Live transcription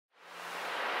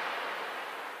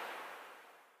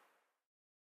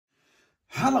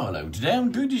Hello. Today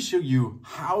I'm going to show you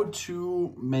how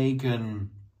to make a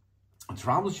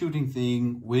troubleshooting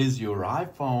thing with your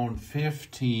iPhone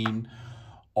 15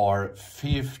 or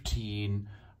 15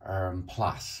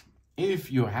 Plus. If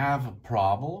you have a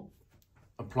problem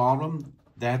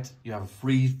that you have a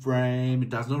freeze frame, it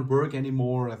does not work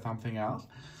anymore or something else,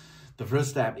 the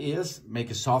first step is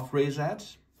make a soft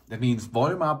reset. That means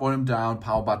volume up, volume down,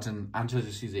 power button until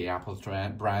you see the Apple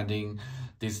branding.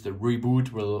 The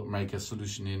Reboot will make a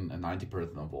solution in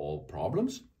 90% of all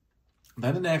problems.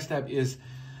 Then the next step is,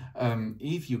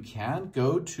 if you can,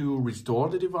 go to restore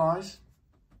the device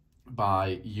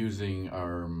by using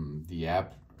the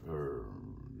app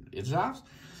itself.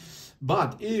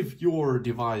 But if your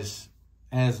device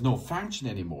has no function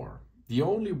anymore, the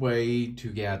only way to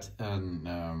get a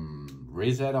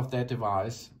reset of that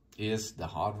device is the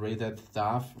hard reset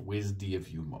stuff with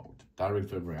DFU mode,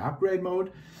 direct firmware upgrade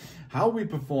mode. How we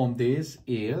perform this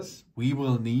is we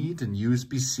will need an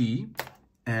USB-C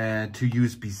to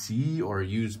USB-C or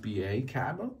USB-A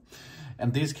cable.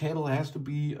 And this cable has to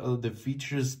be the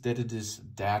features that it is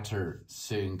data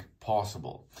sync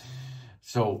possible.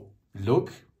 So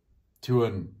look to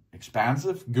an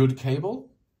expensive, good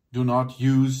cable. Do not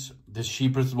use the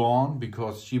cheapest one,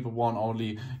 because cheaper one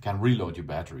only can reload your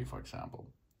battery, for example.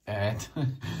 And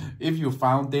if you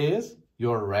found this,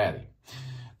 you're ready.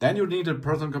 Then you need a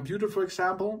personal computer, for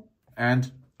example,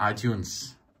 and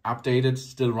iTunes updated,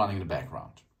 still running in the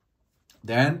background.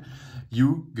 Then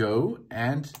you go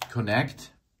and connect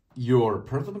your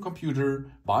personal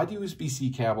computer by the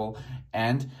USB-C cable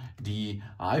and the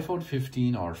iPhone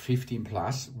 15 or 15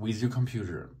 Plus with your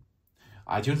computer.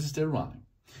 iTunes is still running.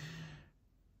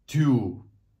 To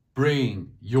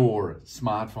bring your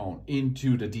smartphone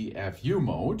into the DFU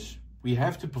mode, we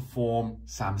have to perform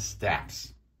some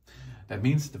steps. That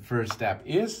means the first step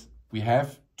is we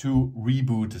have to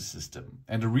reboot the system.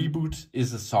 And the reboot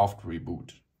is a soft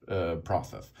reboot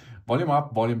process. Volume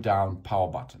up, volume down, power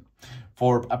button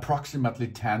for approximately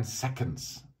 10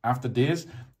 seconds. After this,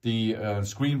 the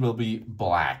screen will be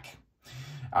black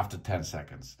after 10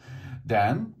 seconds.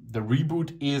 Then the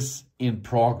reboot is in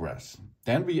progress.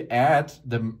 Then we add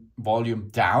the volume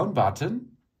down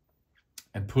button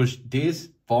and push this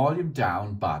volume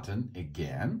down button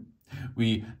again.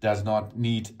 We does not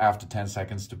need after 10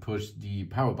 seconds to push the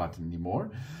power button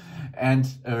anymore. And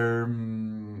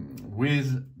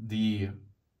with the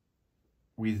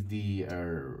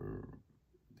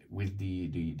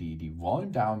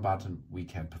volume down button, we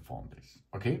can perform this.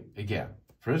 Okay, again,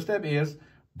 first step is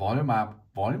volume up,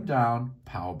 volume down,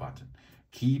 power button.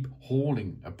 Keep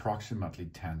holding approximately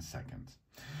 10 seconds.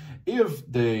 If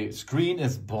the screen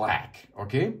is black,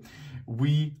 okay,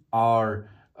 we are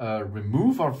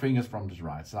remove our fingers from the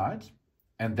right side,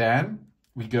 and then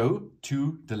we go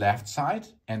to the left side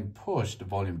and push the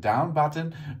volume down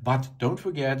button. But don't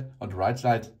forget, on the right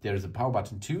side there is a power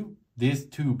button too. These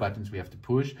two buttons we have to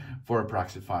push for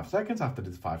approximately 5 seconds. After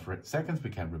this 5 seconds, we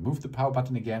can remove the power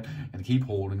button again and keep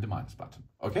holding the minus button.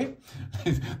 Okay,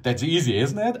 that's easy,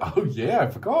 isn't it? Oh yeah,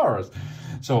 of course.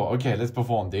 So okay, let's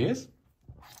perform this.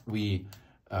 We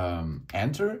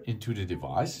enter into the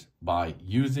device by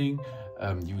using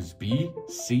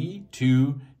USB-C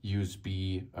to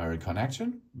USB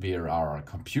connection via our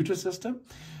computer system,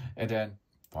 and then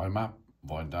volume up,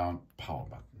 volume down, power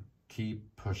button.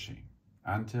 Keep pushing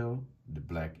until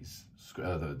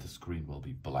the screen will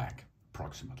be black,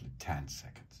 approximately 10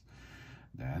 seconds.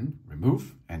 Then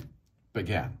remove and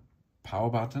again power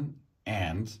button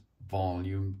and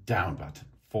volume down button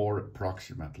for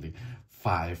approximately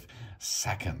 5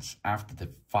 seconds. After the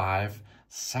 5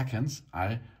 seconds,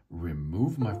 I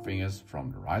remove my fingers from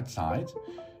the right side.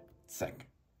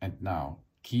 And now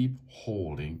keep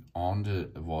holding on the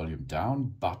volume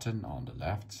down button on the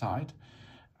left side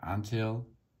until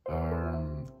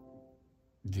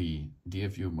the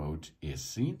DFU mode is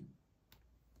seen.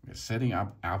 We're setting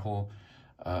up Apple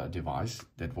device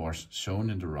that was shown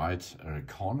in the right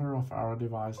corner of our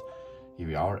device. Here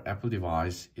we are, Apple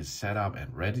device is set up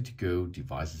and ready to go,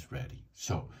 device is ready.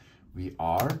 So we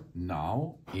are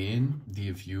now in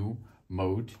DFU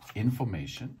mode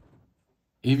information.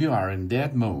 If you are in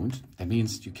that mode, that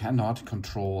means you cannot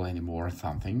control anymore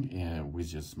something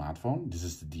with your smartphone. This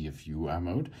is the DFU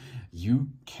mode. You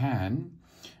can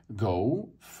go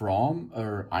from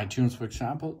iTunes, for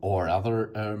example, or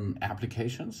other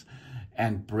applications,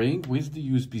 and bring with the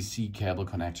USB-C cable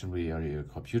connection via your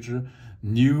computer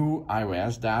new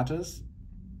iOS data.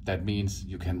 That means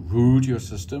you can root your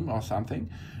system or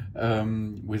something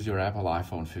with your Apple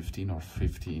iPhone 15 or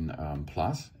 15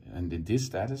 Plus and in this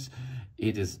status,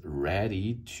 it is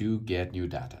ready to get new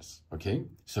data. Okay,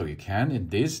 so you can, in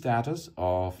this status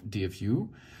of DFU,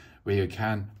 where you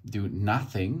can do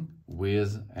nothing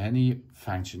with any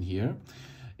function here,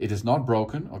 it is not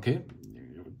broken. Okay,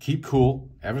 keep cool,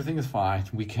 everything is fine.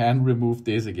 We can remove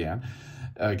this again.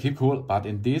 Keep cool, but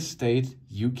in this state,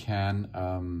 you can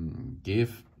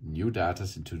give new data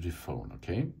into the phone.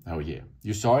 Okay, oh yeah,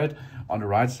 you saw it on the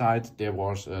right side, there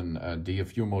was a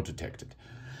DFU mode detected.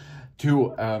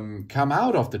 To come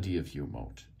out of the DFU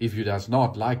mode, if you does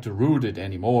not like to root it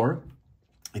anymore,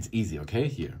 it's easy. Okay,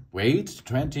 here, wait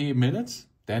 20 minutes,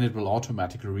 then it will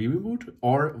automatically reboot,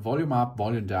 or volume up,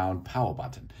 volume down, power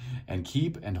button, and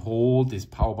keep and hold this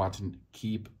power button,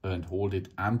 keep and hold it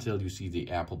until you see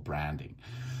the Apple branding.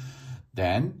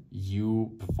 Then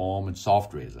you perform a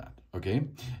soft reset. Okay,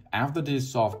 after this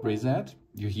soft reset,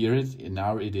 you hear it, and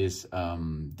now it is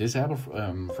disabled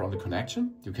from the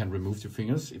connection. You can remove your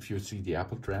fingers if you see the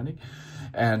Apple branding,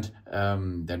 and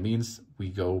that means we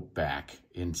go back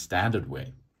in standard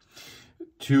way.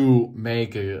 To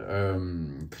make a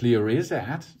clear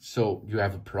reset, so you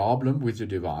have a problem with your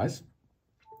device,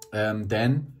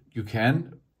 then you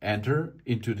can enter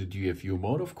into the DFU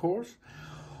mode, of course.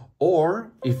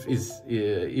 Or if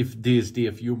this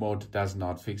DFU mode does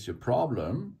not fix your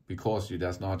problem, because you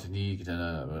does not need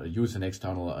use an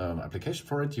external application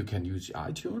for it, you can use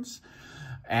iTunes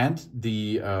and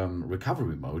the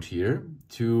recovery mode here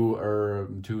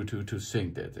to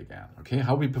sync that again. Okay,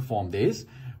 how we perform this?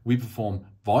 We perform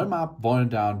volume up, volume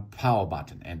down, power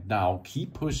button, and now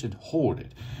keep push and hold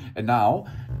it. And now,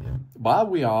 while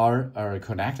we are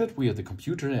connected, we have the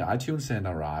computer, iTunes, and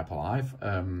our Apple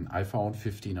iPhone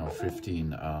 15 or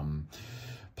 15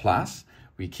 Plus.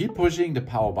 We keep pushing the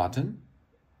power button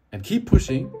and keep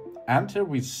pushing until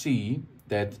we see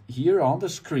that here on the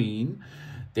screen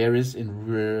there is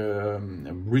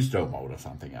in restore mode or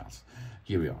something else.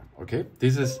 Here we are. Okay,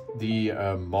 this is the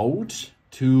mode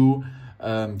to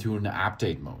an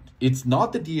update mode. It's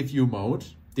not the DFU mode.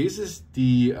 This is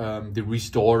the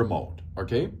restore mode.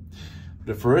 Okay,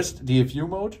 the first DFU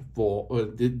mode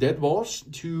that was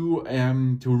to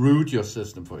root your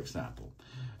system, for example,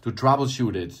 to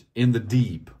troubleshoot it in the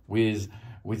deep with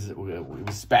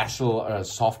special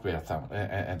software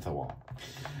and so on.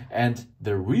 And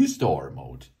the restore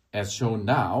mode, as shown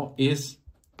now, is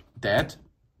that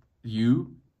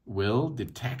you will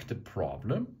detect the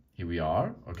problem. Here we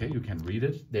are. Okay, you can read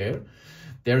it there.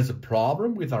 There's a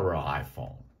problem with our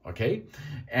iPhone. Okay,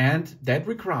 and that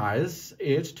requires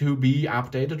it to be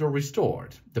updated or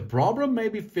restored. The problem may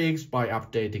be fixed by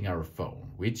updating our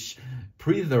phone, which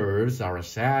preserves our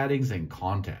settings and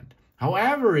content.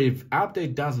 However, if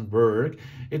update doesn't work,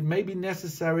 it may be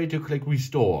necessary to click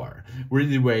restore, which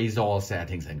erase all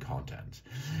settings and content.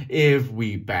 If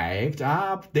we backed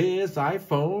up this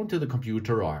iPhone to the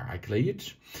computer or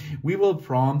iCloud, we will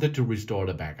prompt it to restore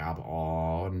the backup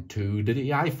onto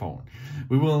the iPhone.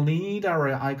 We will need our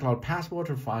iCloud password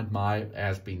to find my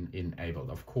as being enabled,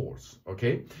 of course.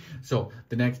 Okay, so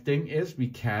the next thing is we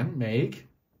can make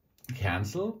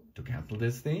cancel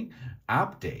this thing,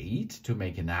 update to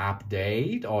make an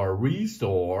update, or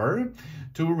restore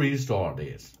to restore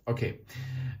this. Okay,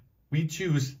 we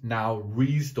choose now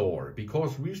restore,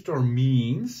 because restore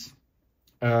means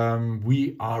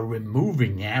we are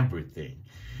removing everything,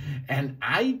 and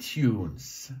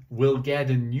iTunes will get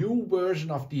a new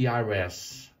version of the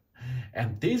iOS,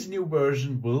 and this new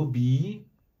version will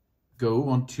go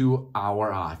onto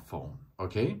our iPhone.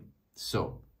 Okay,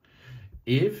 so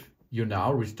if you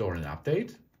now restore an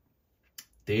update,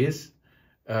 this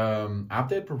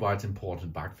update provides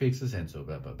important bug fixes and so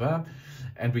blah, blah, blah.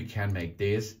 And we can make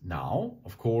this now,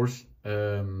 of course,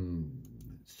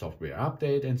 software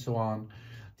update and so on.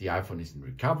 The iPhone is in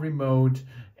recovery mode.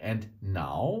 And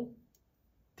now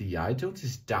the iTunes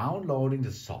is downloading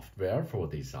the software for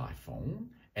this iPhone.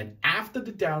 And after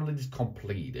the download is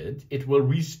completed, it will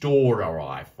restore our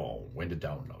iPhone when the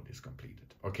download is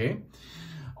completed. Okay?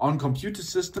 On computer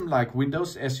system like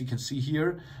Windows, as you can see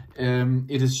here,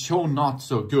 it is shown not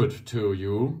so good to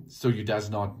you, so you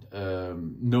does not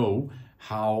know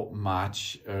how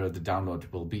much the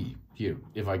download will be. Here,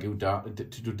 if I go down to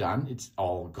do done, it's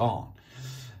all gone.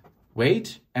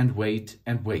 Wait and wait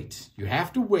and wait. You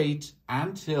have to wait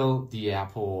until the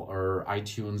Apple or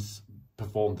iTunes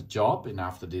perform the job, and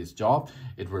after this job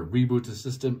it will reboot the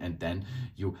system, and then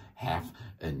you have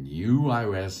a new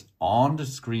iOS on the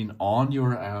screen on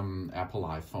your Apple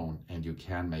iPhone, and you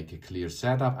can make a clear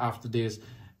setup after this,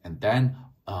 and then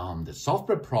the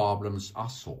software problems are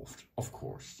solved, of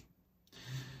course.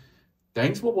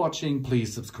 Thanks for watching.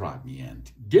 Please subscribe me and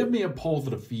give me a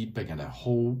positive feedback, and I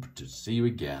hope to see you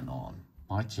again on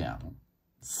my channel.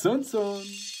 Soon.